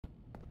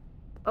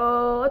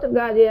Oh, what's up,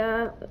 guys?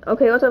 Yeah.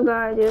 Okay, what's up,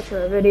 guys? Here's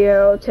for a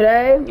video.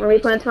 Today, we're gonna be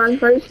playing Time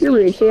Freddy's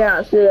Reach. Yeah,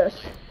 let's do this.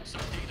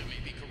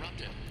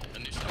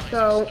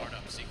 So,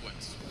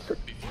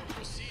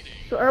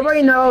 so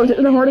everybody knows this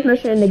is the hardest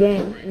mission in the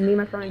game, and me and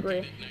my friend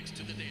agree.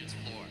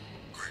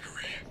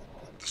 Gregory,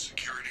 the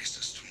security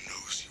system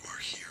knows you are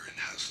here and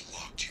has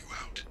locked you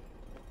out.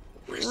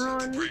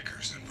 Run. The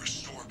breakers and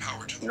restore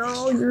power to the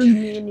No, West you're Arcade.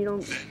 mean. You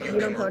don't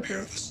touch me.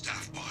 The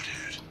staff bot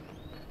head.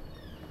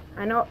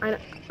 I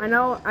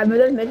know. I've been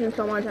this mission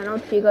so much. I know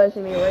Chica is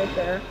gonna be right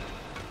there.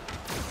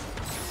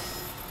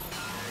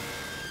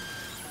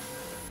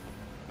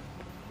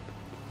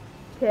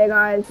 Okay,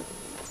 guys.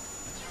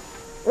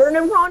 We're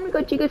gonna run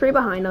because Chica's right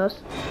behind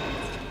us.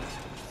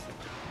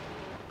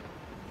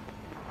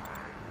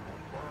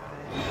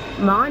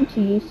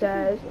 Monty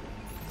says,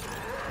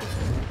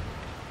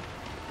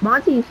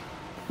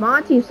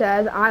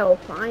 I'll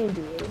find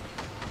you.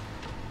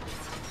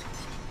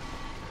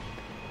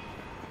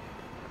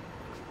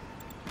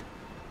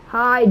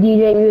 Hi,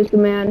 DJ Music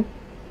Man.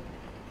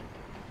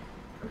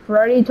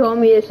 Freddy told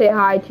me to say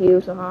hi to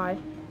you, so hi.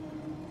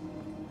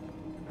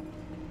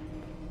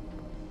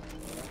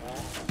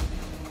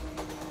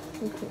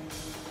 Okay.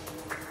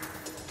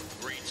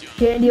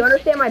 Jan, do you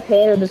understand my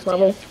pain at this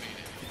level?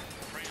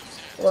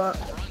 What?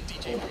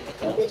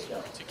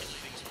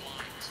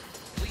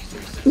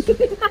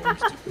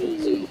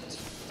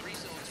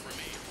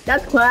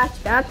 That's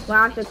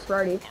classic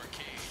Freddy.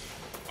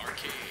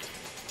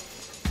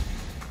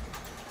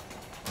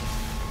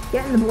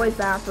 Get in the boys'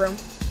 bathroom.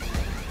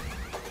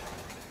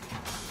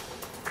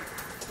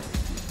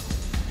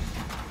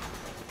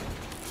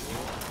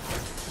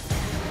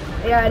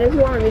 Yeah, it is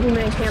where Music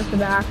Man camps the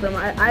bathroom.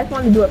 I just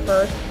wanted to do it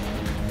first.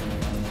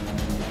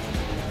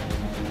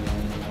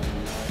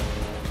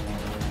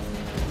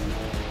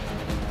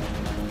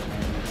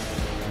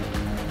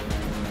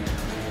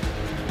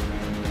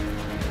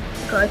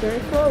 Because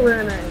it's for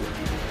women.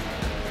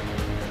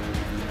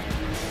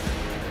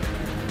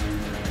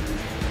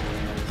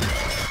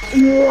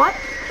 What?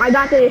 I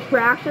got the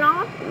distraction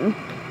off?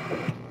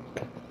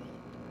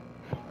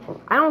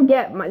 I don't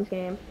get this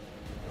game.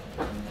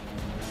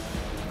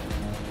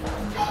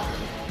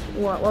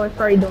 What was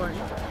Freddy doing?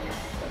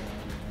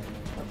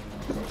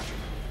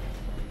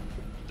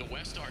 The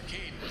West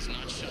Arcade was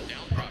not shut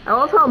down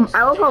properly.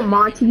 I love how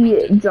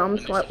Monty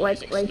jumps like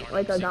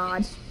a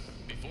god.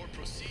 Before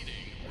proceeding,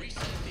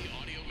 reset the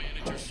audio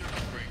manager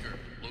circuit breaker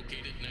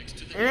located next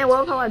to the And I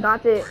love how I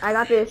got the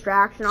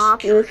distraction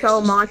off. It was so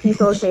Monty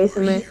still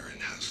chasing me.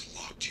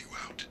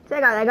 So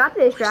I got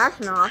the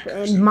distraction off,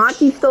 and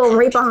Monty's still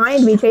right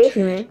behind me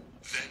chasing me. Then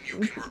you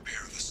can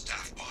repair the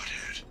staff bot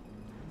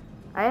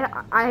head.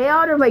 I hit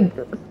out of like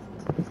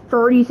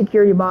 30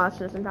 security bots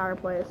in this entire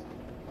place.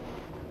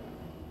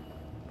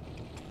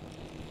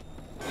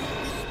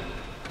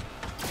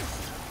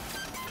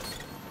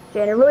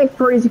 Jane, there are really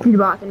 30 security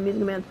bots in the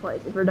Music Man's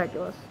place. It's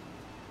ridiculous.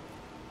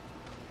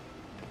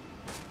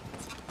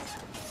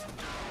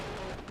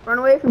 Run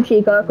away from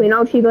Chica. We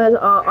know Chica is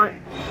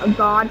a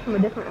god from a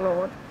different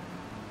world.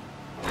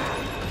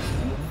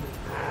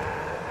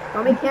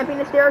 Don't be camping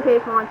the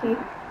staircase, Monty.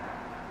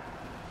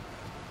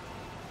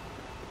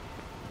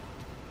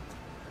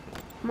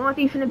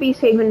 Monty shouldn't be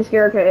saving the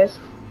staircase.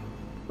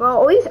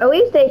 Well, at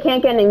least they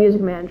can't get in the Music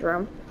Man's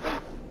room.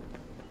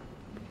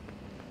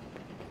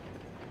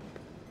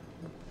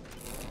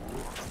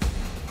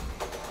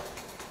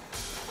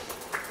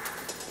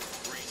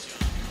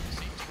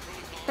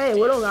 Hey,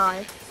 little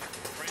guy.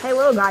 Hey,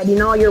 little guy. Do you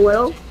know you're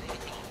little?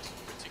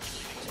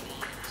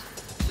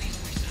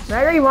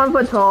 Gregory 1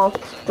 foot tall.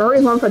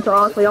 Gregory's 1 foot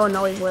tall, so we all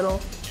know he's little.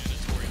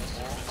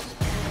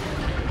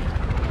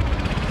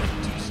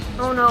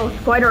 Oh no,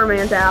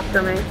 Spider-Man's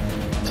after me.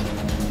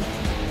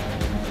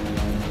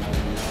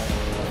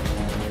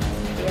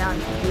 Yeah,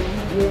 you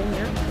didn't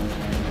hear?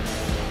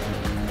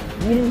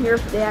 You didn't hear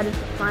if they had to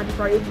find the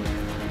Freddy and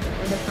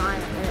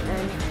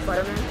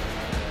Spider-Man?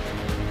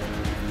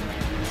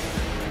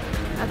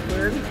 That's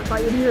weird. I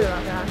thought you'd hear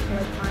about that. So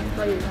like find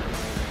Freddy that much.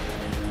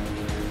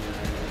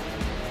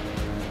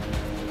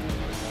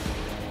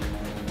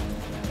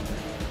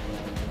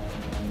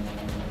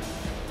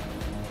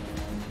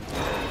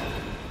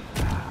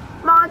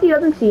 Monty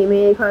doesn't see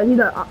me because he's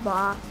a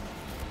boss.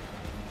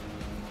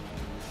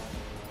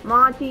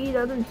 Monty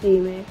doesn't see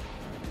me.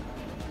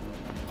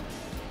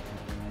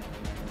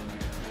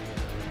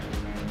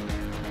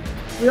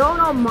 We all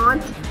know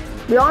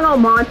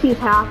Monty's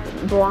half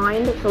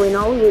blind, so we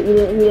know he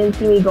didn't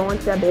see me go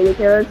into that baby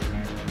carriage.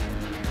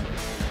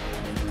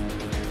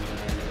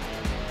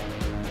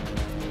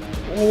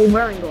 And he's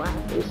wearing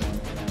glasses.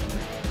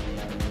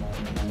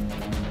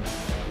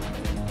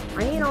 I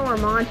need to know where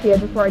Monty is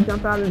before I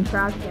jump out of the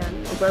trash can,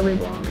 or wherever he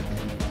belongs.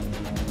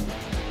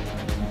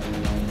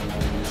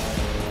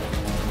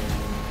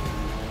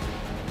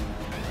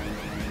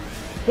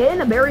 Get in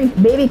the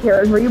baby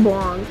carriage where you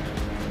belong.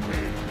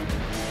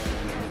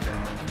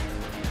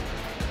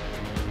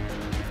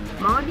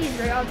 Monty's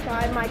right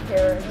outside my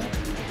carriage.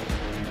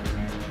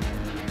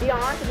 To be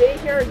honest,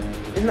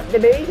 the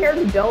baby carriage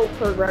is built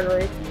for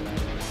Gregory.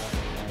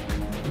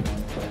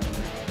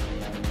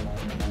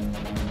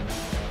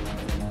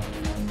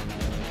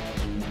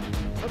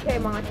 Okay,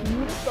 Monty,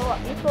 you still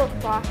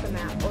across the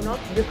map. Oh no,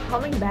 you're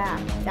coming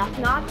back. That's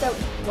not the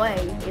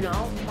play, you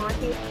know,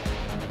 Monty.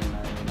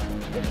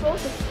 You're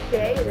supposed to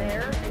stay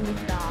there and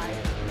just die.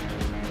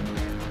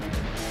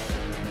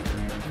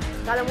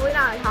 God, I'm really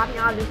not hopping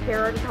out of this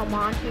carriage until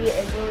Monty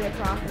is really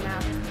across the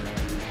map.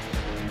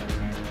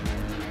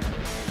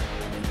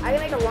 I can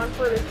make a run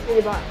for this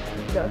city, but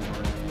it goes.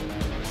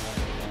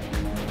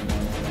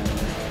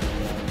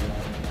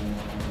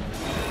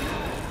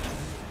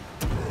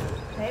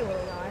 Hey,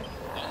 little guy.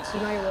 You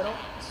know you're little?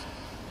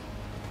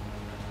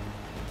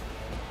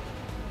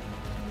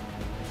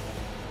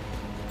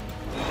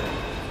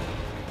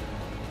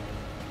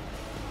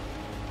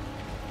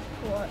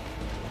 What?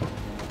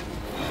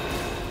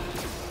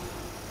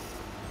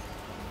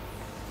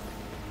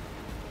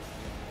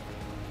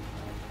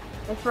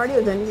 If Freddy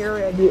was in here,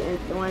 it'd be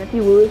instant win. If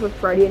you lose with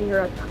Freddy in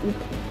here,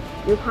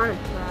 you're kind of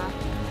trash.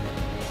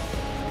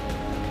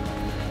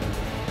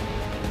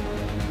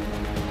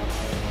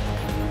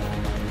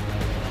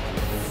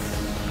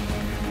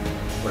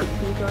 Where's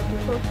Pizza?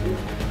 You're so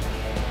cute.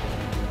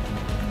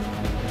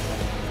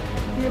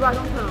 Cuba,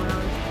 don't turn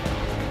around.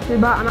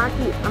 Cuba, I'm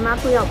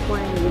actually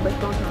outplaying you, but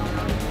don't turn around.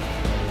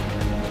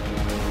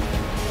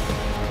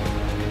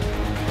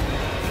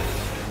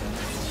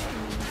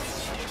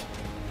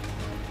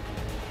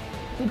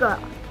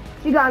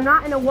 Chica, I'm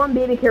not in a one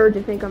baby carriage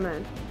you think I'm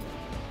in.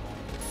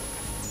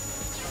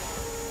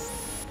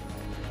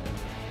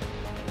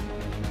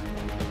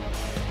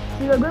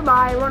 Chica,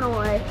 goodbye, run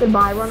away.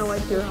 Goodbye, run away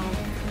to your home.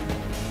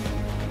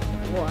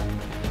 What?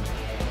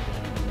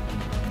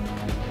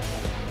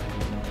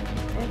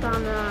 It's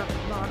on the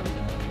bottom.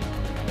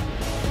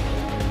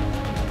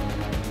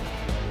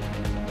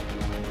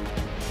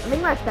 I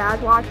think my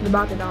stats watch is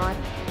about to die.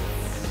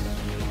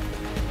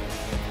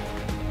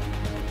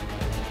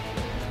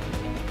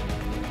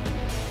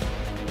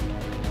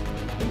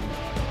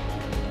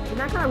 Isn't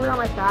that kind of weird how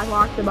my stats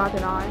watch is about to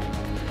die?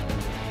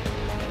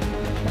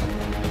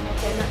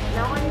 Okay,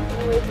 now I need to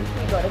wait for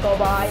Chico to go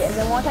by, and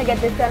then once I get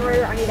this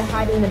generator, I need to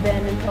hide in the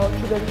bin until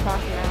Chico's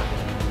across the map.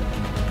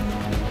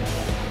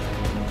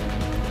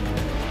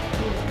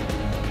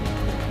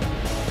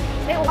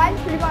 Hey, why is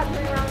 3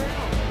 turning around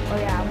now? Oh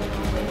yeah, I'm gonna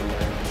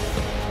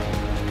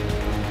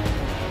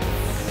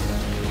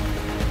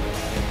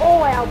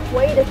Oh, I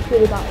outplayed this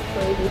city bot, it's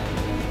crazy.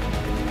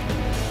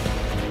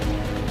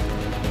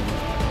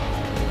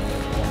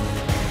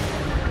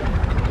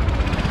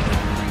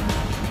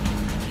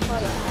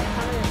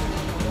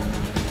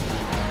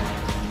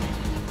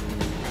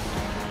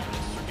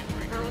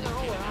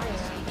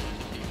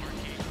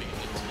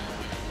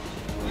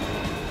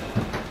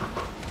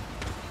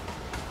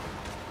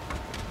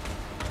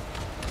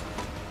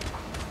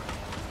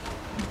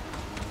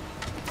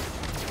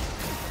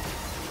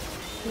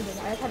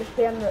 I just had to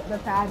stay on the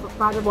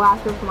Fiber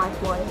Blaster for my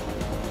play.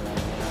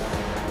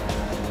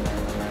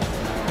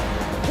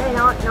 Okay,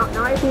 now I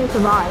just need to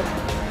survive.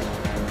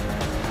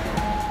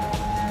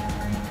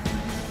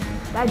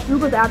 That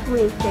juke was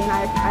absolutely insane.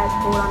 I just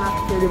pulled on that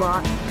security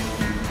bot.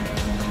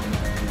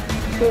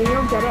 Okay, you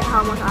don't get it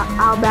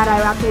how bad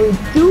I actually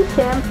juked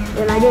him,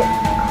 and I get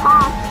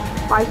caught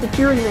by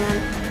security man.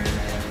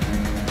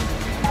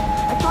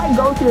 I try to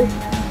go to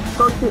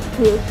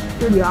his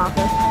security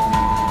office.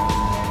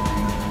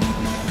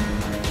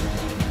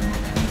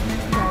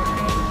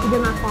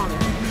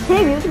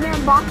 Hey, this is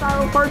man boss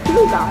battle part 2,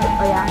 guys.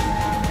 Oh yeah.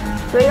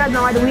 So you guys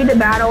know I deleted the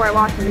battle where I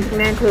lost the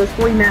command because it was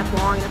 40 minutes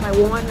long. If I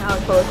won, I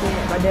was posting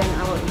it. If I didn't,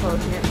 I wasn't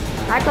posting it.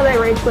 Not because I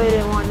rage quit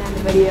and wanted to end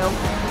the video.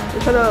 It's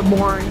because it was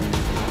boring.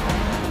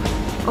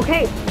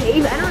 Okay,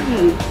 save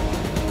energy.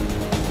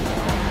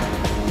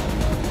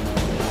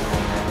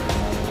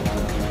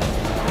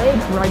 Hey,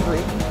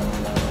 Gregory.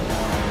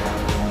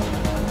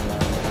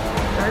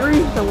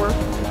 Gregory's the worst.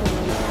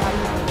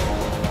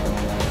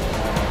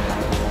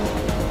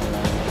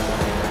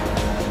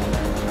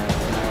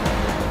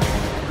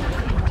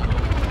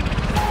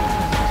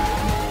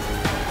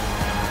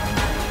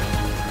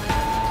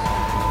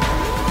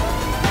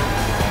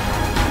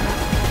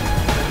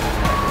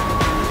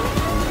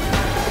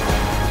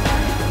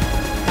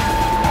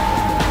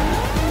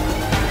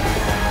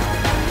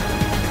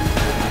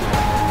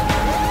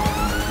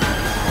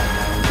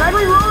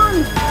 Gregory, run!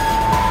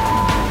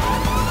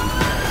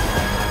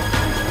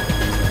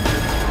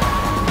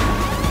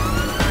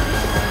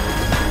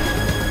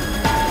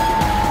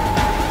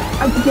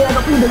 I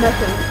completed the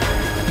mission.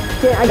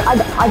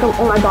 I go,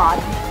 oh my god.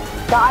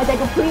 Guys, I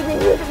completely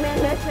did the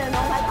mission,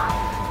 oh my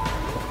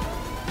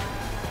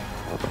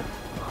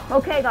god.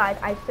 Okay guys,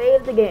 I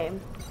saved the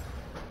game.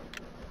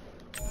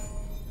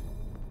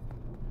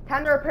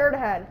 Time to repair the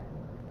head.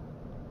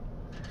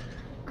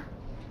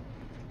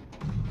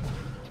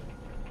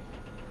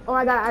 Oh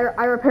my god,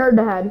 I repaired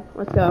the head.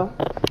 Let's go.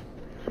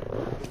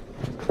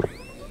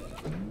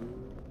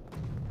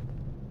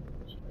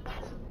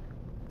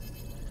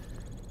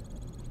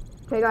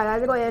 Okay guys, I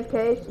have to go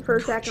AFK for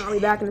a second. I'll be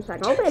back in a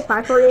second. Okay, it's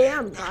 5:30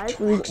 AM, guys.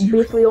 We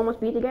basically almost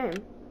beat the game.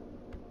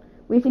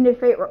 We need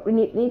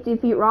to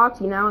defeat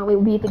Roxy now, and we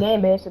beat the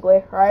game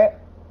basically, right?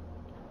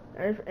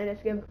 And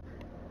just give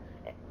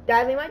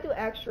Guys, we might do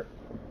extra.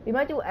 We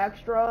might do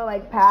extra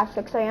like past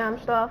 6 a.m.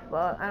 stuff,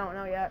 but I don't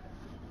know yet.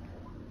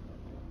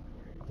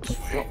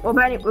 Well,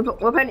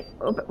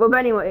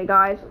 anyway,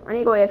 guys, I need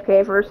to go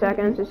AFK for a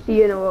second, so see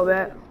you in a little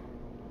bit.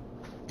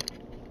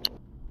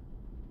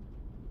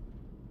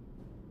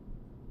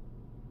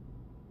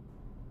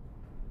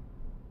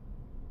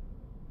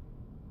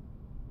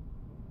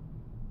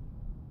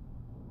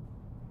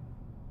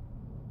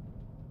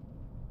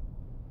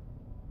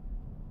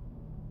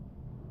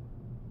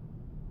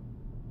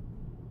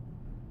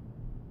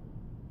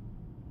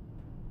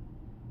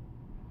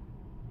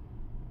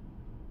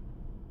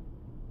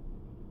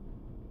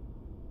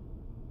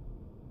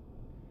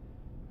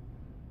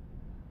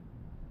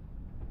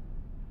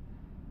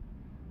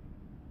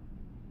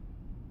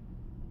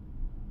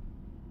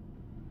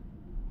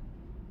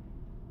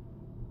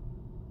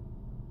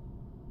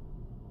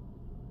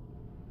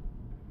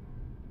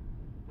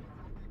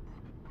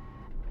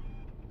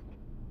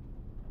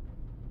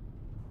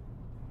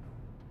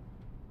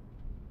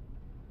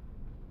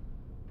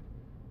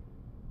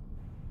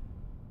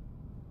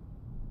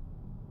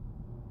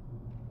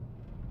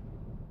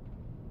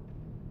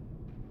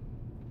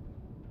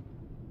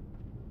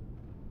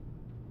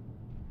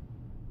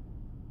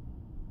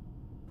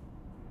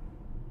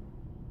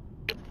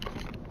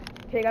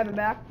 Okay, guys, I'm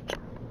back.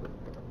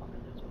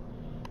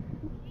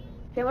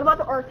 Okay, what about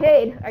the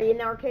arcade? Are you in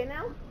the arcade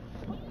now?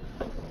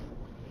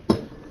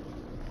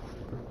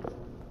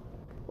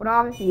 What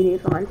office do you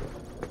find?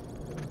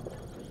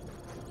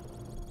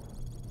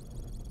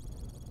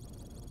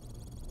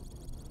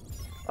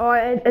 Oh,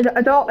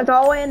 it's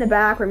all the way in the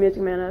back where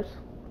Music Man is.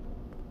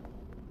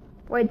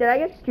 Wait, did I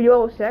get security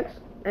level 6?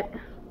 You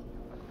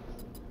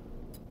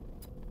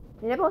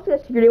never supposed to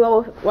get security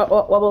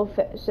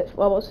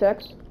level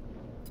 6?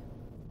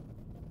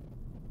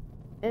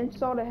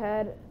 Installed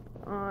ahead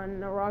on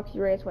the Roxy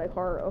Raceway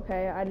car.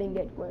 Okay, I didn't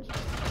get glitched.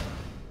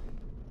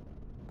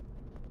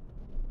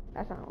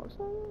 That's not what it's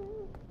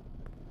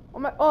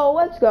oh,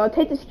 let's go.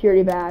 Take the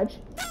security badge.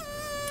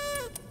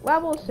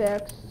 Level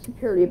 6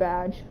 security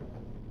badge.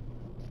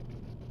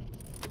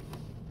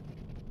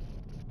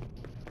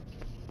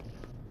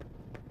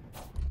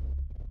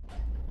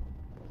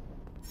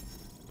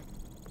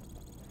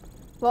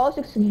 Level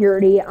 6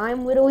 security.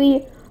 I'm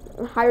literally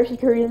higher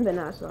security than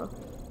Vanessa.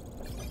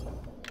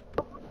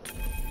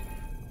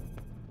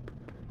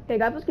 Okay,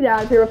 guys, let's get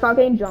out of here without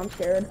getting jump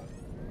scared.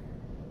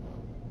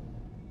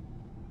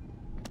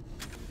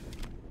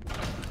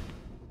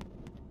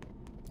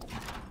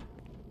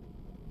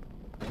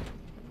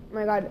 Oh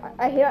my god,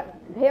 I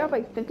hate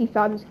like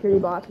 50,000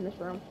 security bots in this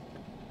room.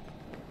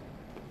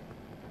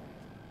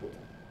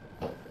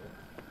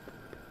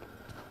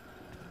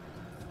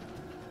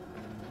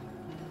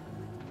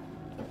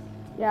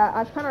 Yeah,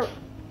 I was kind of...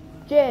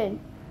 Jane,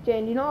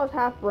 you know I was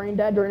half brain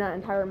dead during that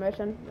entire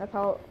mission? That's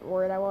how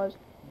worried I was.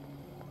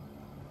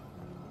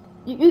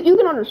 You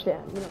can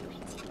understand. You can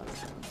understand.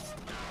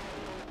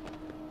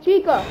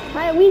 Chica, can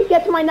I at least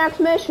get to my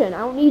next mission? I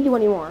don't need you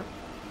anymore.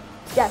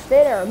 Yeah,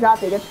 stay there.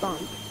 Got it. It's fun.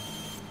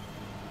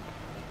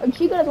 Like,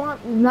 Chica does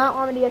not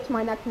want me to get to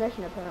my next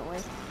mission, apparently.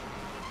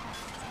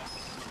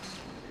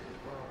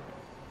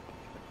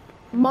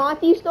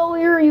 Monty's still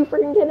here? Are you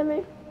freaking kidding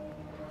me?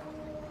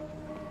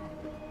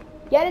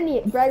 Get in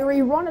the...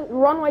 Gregory,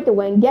 run like the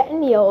wind. Get in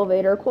the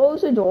elevator.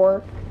 Close the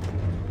door.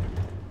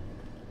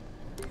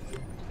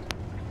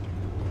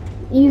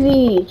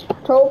 Easy.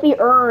 Trophy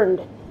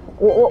earned.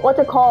 What's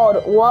it called?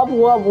 Wub,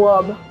 wub,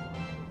 wub.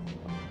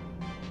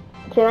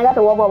 Okay, I got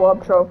the wub, wub,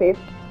 wub trophy.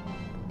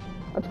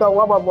 Let's go,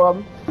 wub, wub,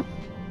 wub.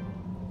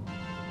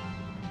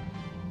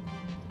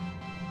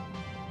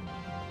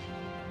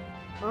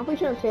 I don't know if we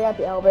shouldn't stay at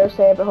the elevator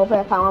save, but hopefully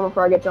I found one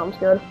before I get jump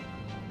scared.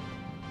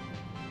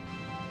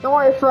 Don't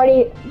worry,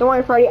 Freddy. Don't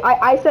worry, Freddy.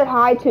 I said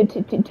hi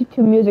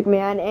to Music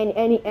Man,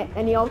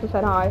 and he also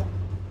said hi.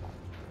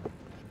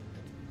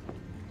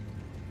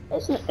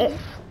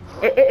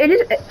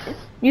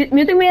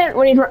 Music Man,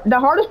 the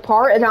hardest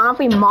part is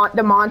honestly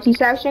the Monty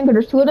section, because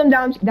there's two of them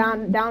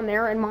down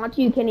there, and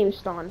Monty you can't even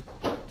stun.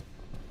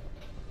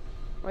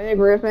 Do you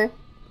agree with me?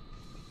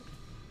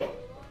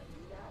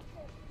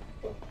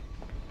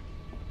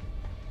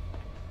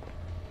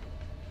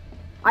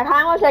 I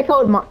kind of wish I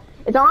killed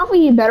It's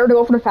honestly better to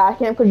go for the fast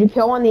camp because you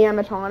kill on the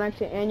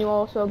animatronics and you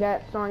also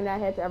get throwing that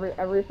hits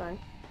everything.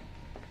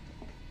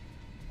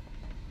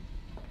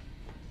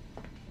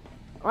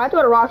 I have to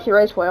go to Roxy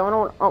Raceway. I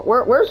don't. Oh,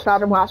 where's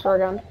Fire Blaster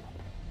again?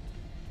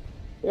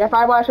 Yeah,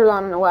 Fire Blaster's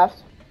on the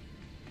left.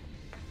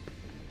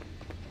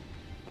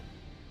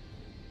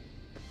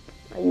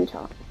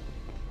 Utah.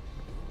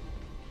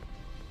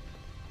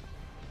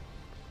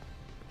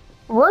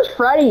 Where's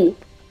Freddy?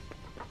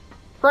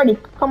 Freddy,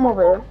 come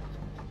over here.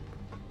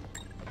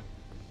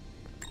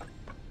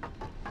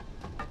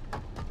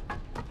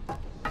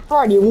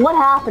 Freddy, what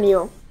happened to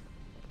you?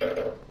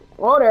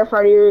 Whoa there,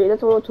 Freddy.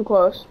 That's a little too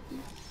close.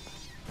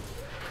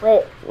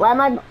 Wait, why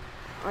am I...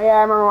 Oh yeah,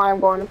 I remember why I'm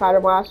going to Fire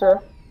Blaster.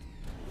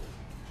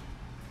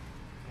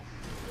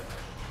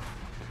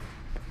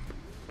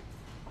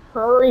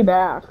 Hurry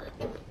back.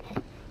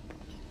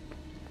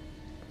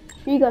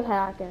 She goes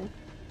hacking.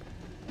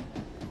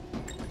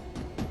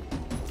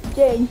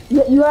 Jane,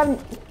 you haven't.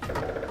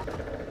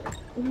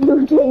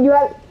 Jane, you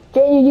have.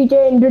 Jane,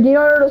 do you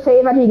know where to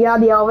save after you get out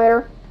of the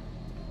elevator?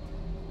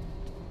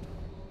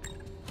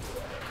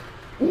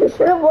 You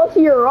should have looked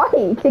to your right.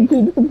 Don't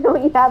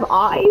you have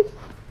eyes?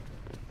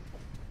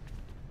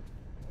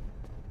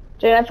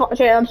 Jane,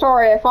 I'm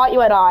sorry. I thought you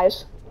had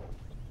eyes.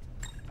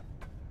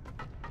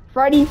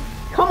 Freddy,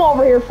 come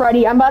over here,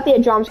 Freddy. I'm about to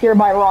get jump scared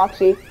by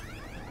Roxy.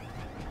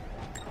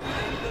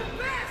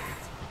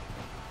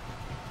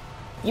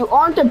 You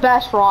aren't the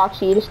best,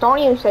 Roxy. Just don't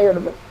even say you're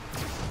the best.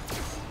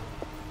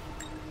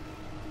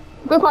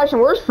 Good question.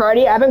 Where's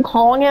Freddy? I've been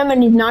calling him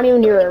and he's not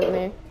even near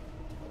me.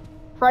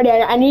 Freddy,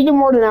 I need you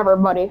more than ever,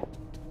 buddy.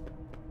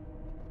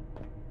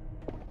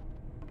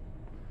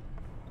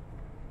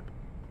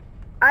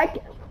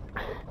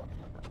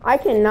 I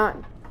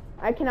cannot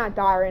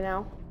die right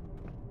now.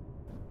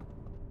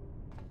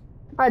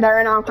 If I die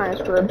right now, I'm kind of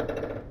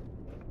screwed.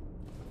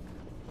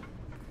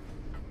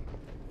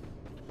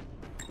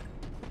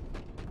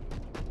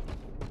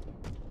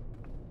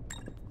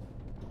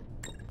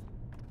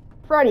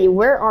 Freddy,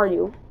 where are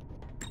you?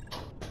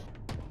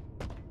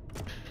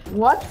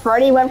 What?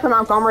 Freddy went from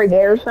Montgomery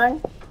Gators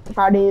thing? If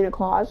I didn't need a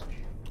clause.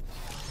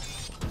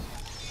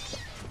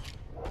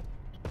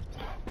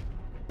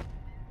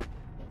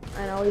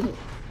 I know he's...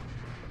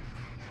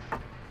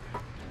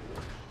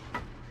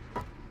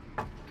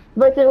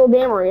 But the little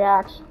gamer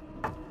reacts.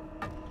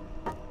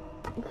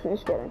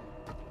 Just kidding.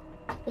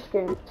 Just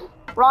kidding.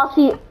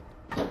 Roxy.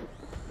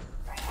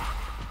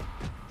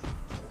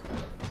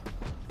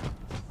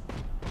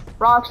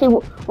 Roxy,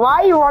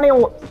 why are you running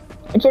away?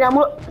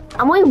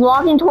 I'm like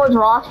walking towards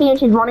Roxy and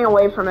she's running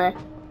away from me.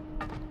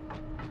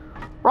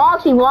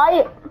 Roxy,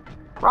 why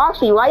are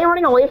you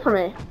running away from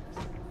me?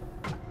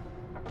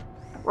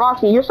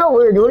 Roxy, you're so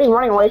weird. You're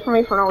running away from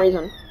me for no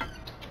reason.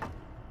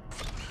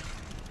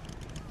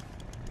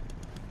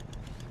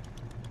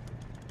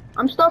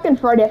 I'm stuck in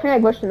Freddy. I think I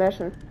glitched the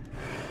mission.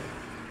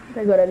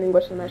 Okay, good. I didn't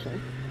glitch the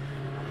mission.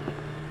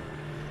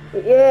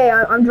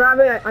 Yeah, I'm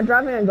driving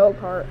a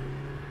go-kart.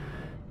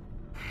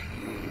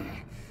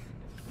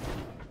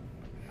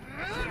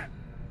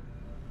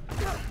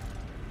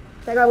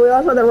 Check out, we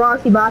also had the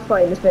Roxy boss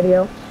fight in this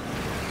video.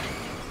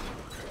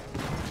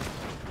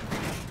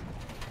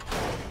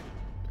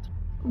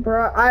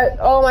 Bro,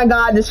 oh my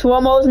god, the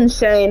slow-mo is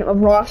insane of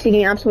Roxy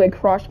getting absolutely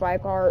crushed by a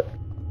cart.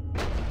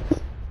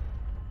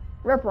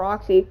 Rip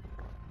Roxy.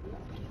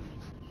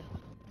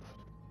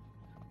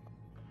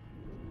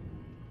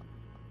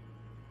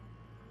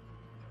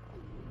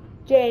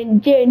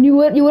 Jane, you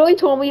literally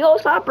told me, oh,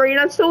 stop, Brady,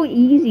 that's so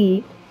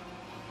easy.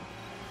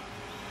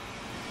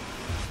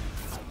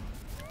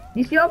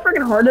 You see how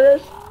freaking hard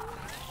it is?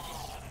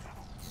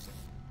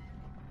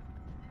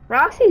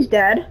 Roxy's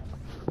dead.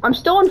 I'm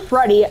still in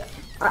Freddy.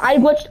 I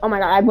glitched, oh my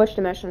god, I glitched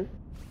a mission.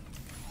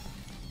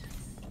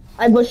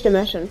 I glitched a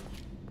mission.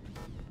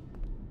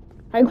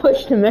 I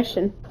glitched a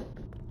mission.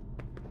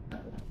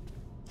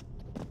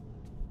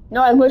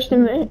 No, I glitched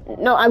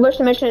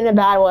a mission in a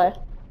bad way.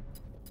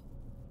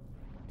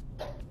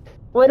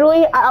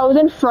 Literally, I was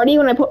in Freddy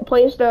when I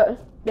placed the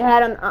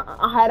head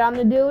on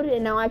the dude,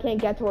 and now I can't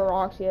get to where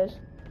Roxy is.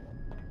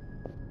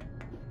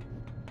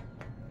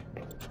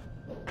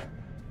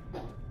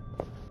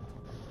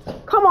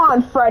 Come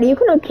on, Freddy, you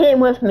could have came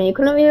with me,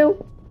 couldn't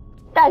you?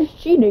 That's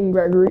cheating,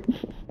 Gregory.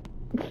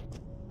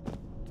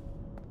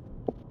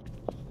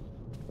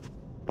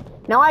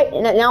 Now I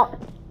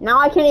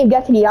can't even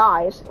get to the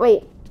eyes.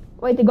 Wait,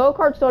 the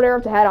go-kart's still there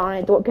with the head on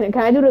it. Can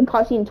I do the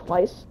cutscene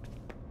twice?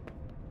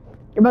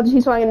 You're about to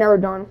see something I've never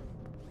done.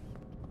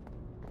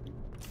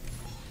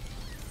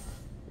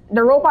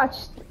 The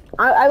robots.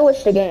 I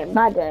glitched the game.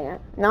 God dang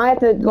it. Now I have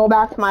to go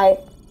back to my.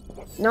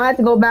 Now I have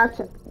to go back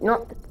to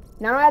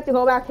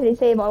the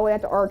save all the way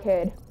at the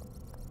arcade.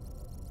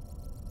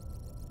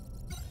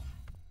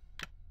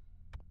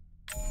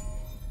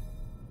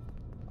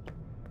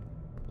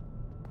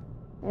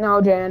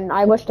 No, Jan.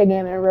 I glitched the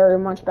game in a very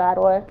much bad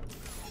way.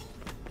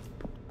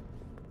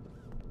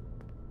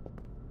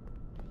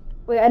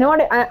 Wait, I know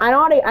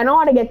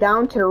how to get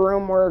down to the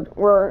room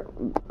where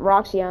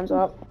Roxy ends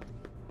up.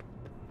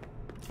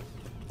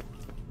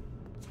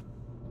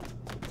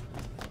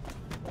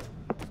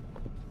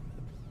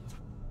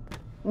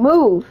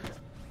 Move.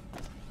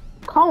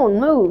 Cone,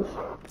 move.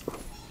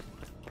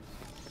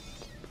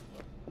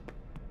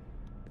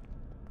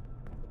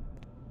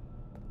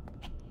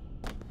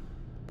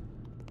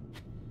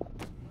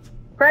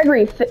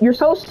 Gregory, you're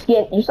so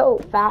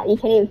fat, you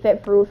can't even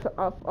fit through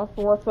a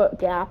 4-foot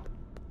gap.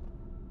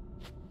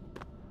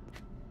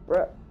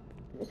 Bro,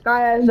 this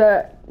guy has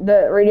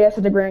the radius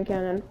of the Grand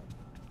Canyon.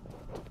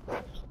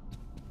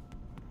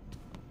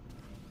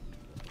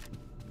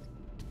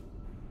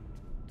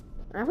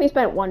 I think we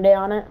spent one day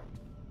on it.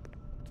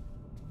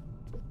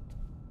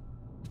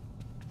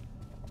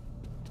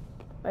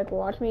 Like,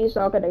 watch me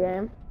suck at the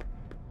game.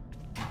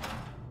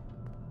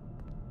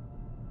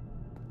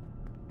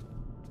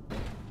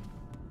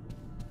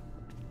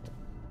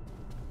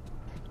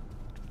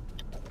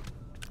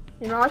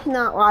 You know, it's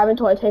not live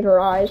until I take her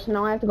eyes, so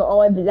now I have to go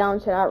all the way down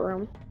to that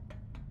room.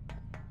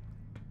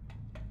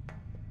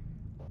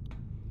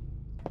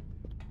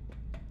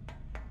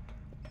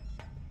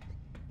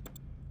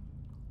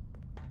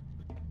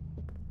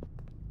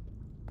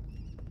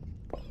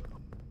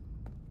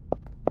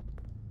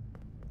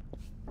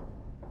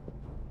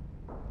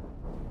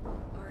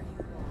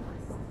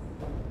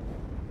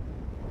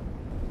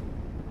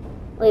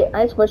 Wait,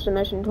 I switched the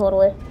mission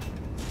totally.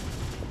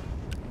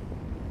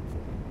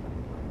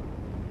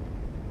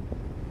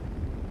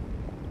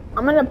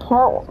 I'm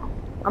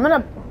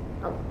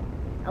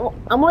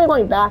only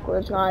going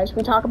backwards, guys. Can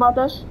we talk about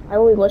this? I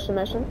will glitch the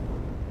mission.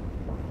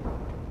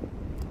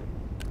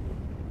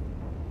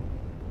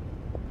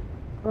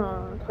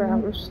 Oh crap,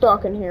 I'm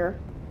stuck in here.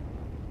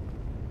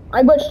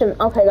 I glitched him.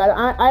 Okay, guys,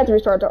 I have to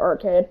restart the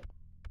arcade.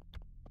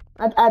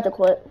 I have to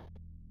quit.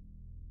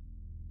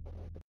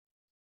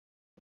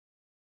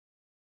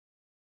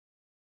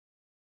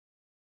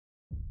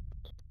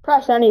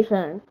 Press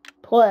anything.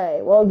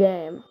 Play. Well,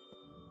 game.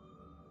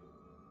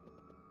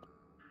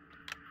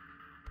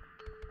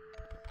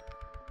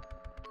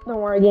 Don't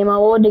worry, game.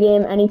 I'll load the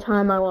game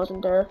anytime I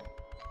wasn't there.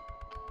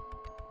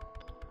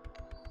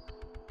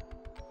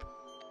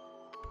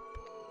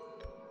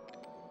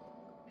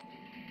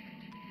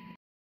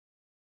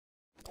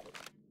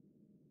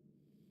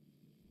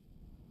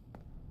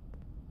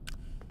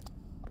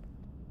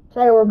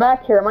 So we're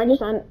back here. Am I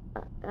just on?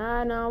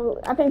 No.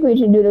 I think we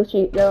should do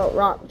the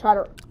rock.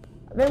 I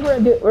think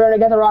we're gonna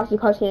get the Roxy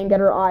cutscene and get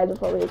her eyes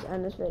before we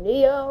end this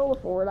video.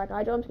 Before that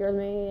guy jump scares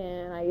me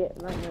and I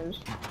get nightmares.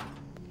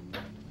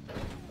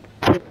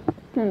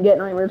 Get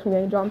nightmares from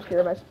getting jump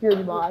scared by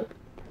security bot.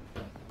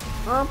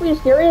 The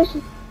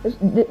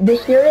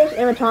scariest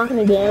animatronic in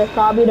the game is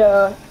probably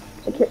the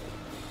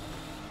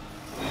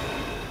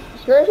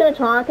scariest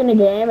animatronic in the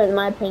game, in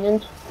my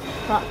opinion,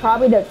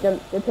 probably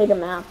the pig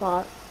and map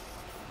bot.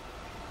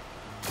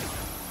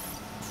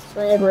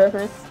 So you agree with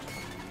me?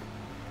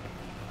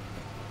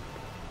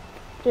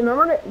 Do you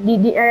remember? Have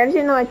you ever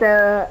seen like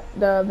the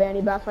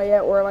Vanity Bat fight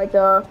yet, where like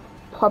the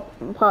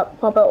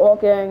puppet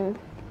walking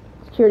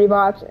security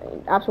bots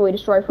absolutely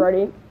destroy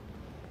Freddy?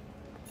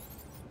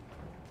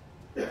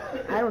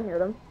 I don't hear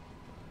them.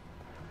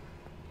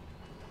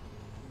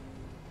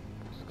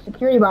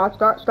 Security bots,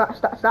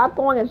 stop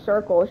going in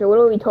circles. You're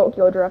literally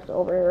Tokyo Drift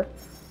over here.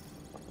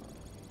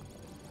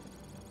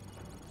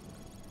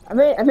 I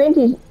think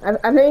these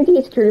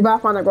security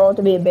bots on the grow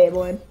to be a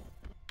Beyblade.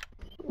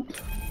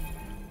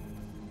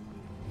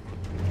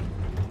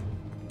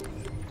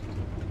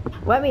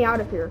 Let me out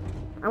of here.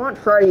 I want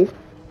Freddy.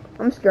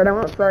 I'm scared. I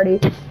want Freddy.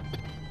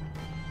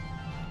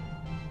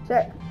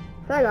 So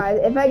guys,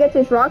 if I get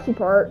this Roxy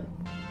part,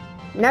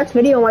 next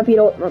video might be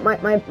the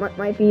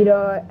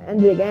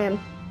end of the game.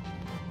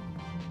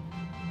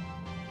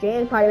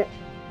 Jane's probably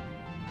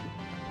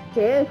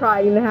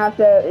gonna have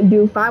to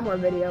do 5 more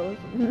videos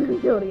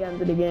until the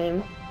end of the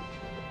game.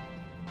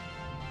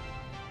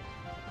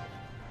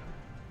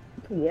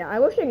 Yeah, I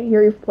wish I could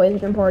hear you play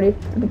this party.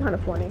 It'd be kind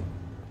of funny.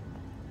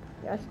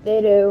 Yes,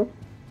 they do.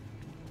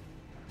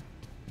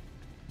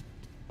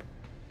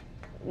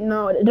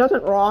 No, it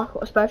doesn't rock,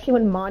 especially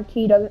when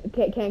Monty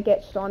can't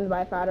get stunned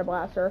by a Fatter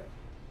Blaster.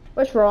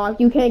 Which rock?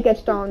 You can't get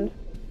stunned.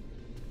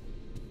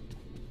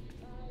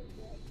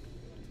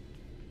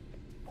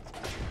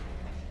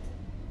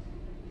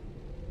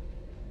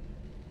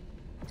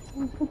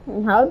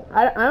 How?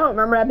 I don't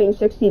remember that being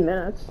 60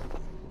 minutes.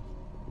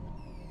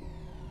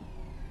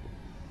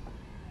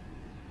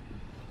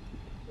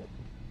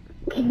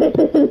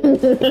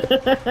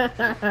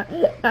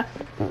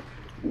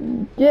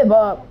 Give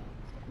up.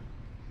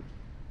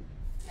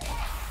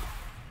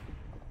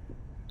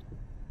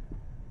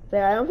 So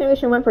I don't think we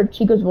should went for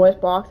Chico's voice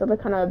box.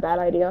 That's kind of a bad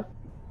idea.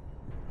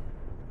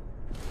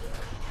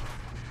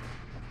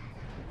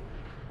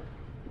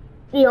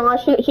 You know,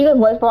 Chico's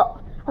voice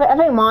box. I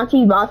think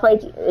Monty's boss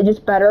fights is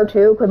just better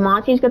too, because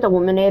Monty's gets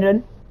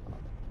eliminated.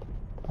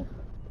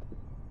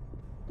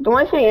 The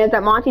only thing is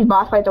that Monty's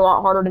boss fight's a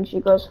lot harder than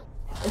Chico's.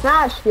 It's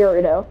not as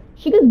scary though.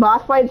 Chico's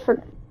boss fights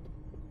for.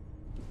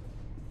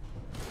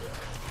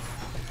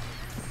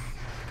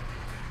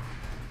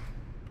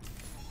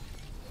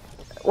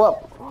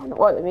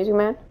 What, the Music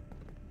Man?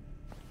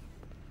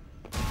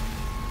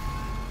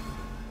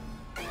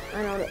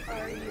 I know that.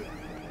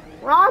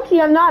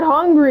 Roxy, I'm not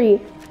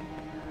hungry.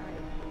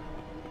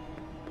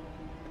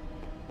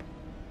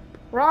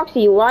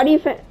 Roxy, why do you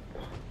think?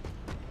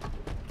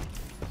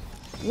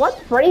 What?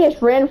 Freddy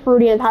just ran through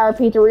the entire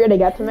pizzeria to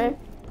get to me?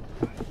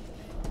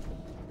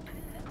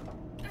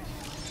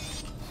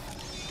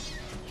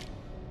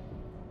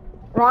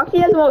 Roxy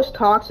has the most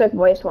toxic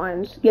voice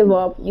lines. Give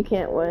up. You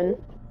can't win.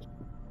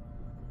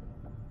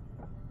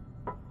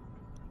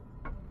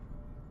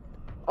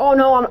 Oh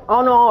no,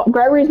 oh no,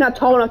 Gregory's not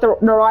tall enough to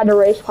ride the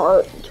race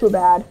cart. Too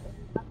bad.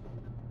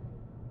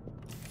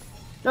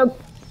 No.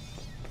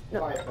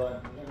 No.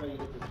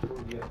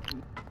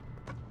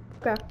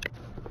 Okay.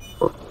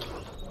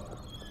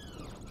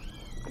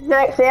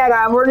 Next, yeah,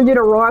 guys, we're gonna do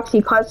the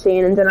Roxy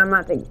cutscene and then I'm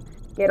about to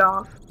get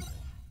off.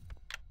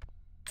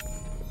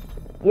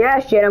 Yeah,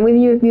 shit, I'm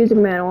leaving you with Music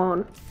Man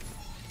alone.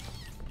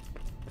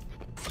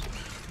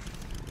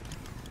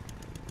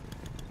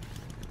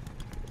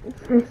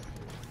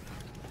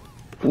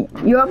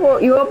 You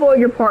upload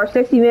your part,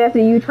 60 minutes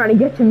of you trying to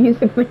get to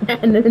Music Man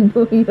and then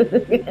doing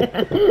Music.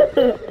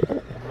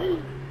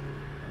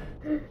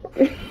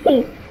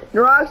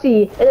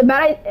 Roxy, it's a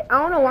bad.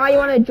 I don't know why you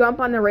want to jump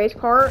on the race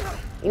cart,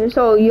 even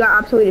so you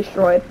got absolutely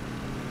destroyed.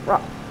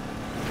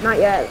 Not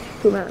yet.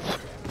 2 minutes.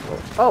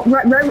 Oh,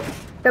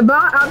 the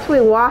bot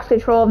absolutely lost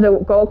control of the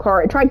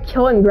go-kart. It tried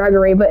killing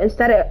Gregory, but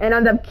instead it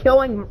ended up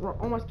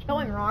almost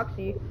killing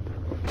Roxy.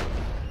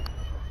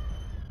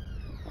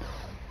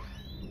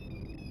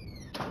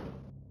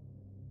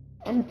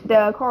 And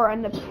the car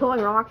ended up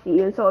killing Roxy,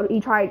 and so he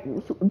tried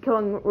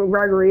killing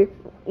Gregory.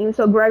 Even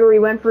so, Gregory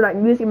went for that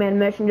Music Man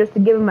mission just to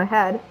give him a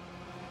head.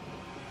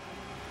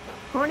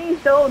 Tony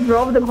still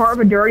drove the car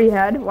with a dirty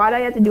head. Why did I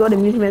have to go to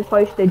Music Man's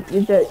place to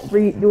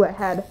redo a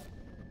head?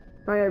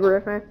 Don't you agree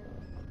with me?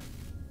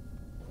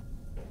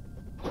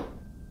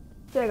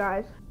 Okay,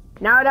 guys.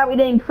 Now that we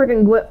didn't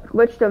freaking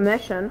glitch the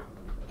mission.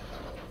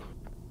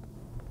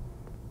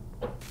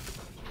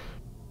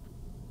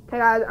 Okay,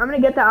 guys, I'm gonna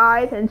get the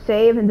eyes and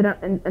save, and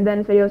then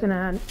this video's gonna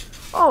end.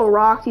 Oh,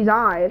 Roxy's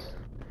eyes.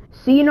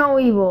 See no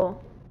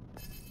evil.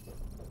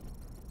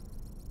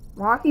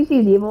 Roxy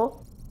sees evil.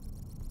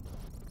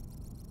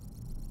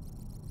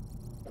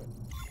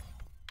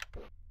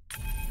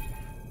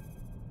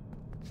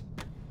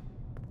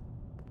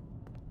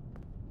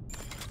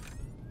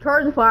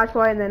 Charge the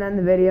flashlight and then end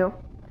the video.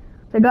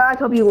 So guys,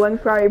 hope you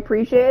liked, I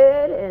appreciate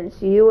it, and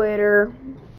see you later.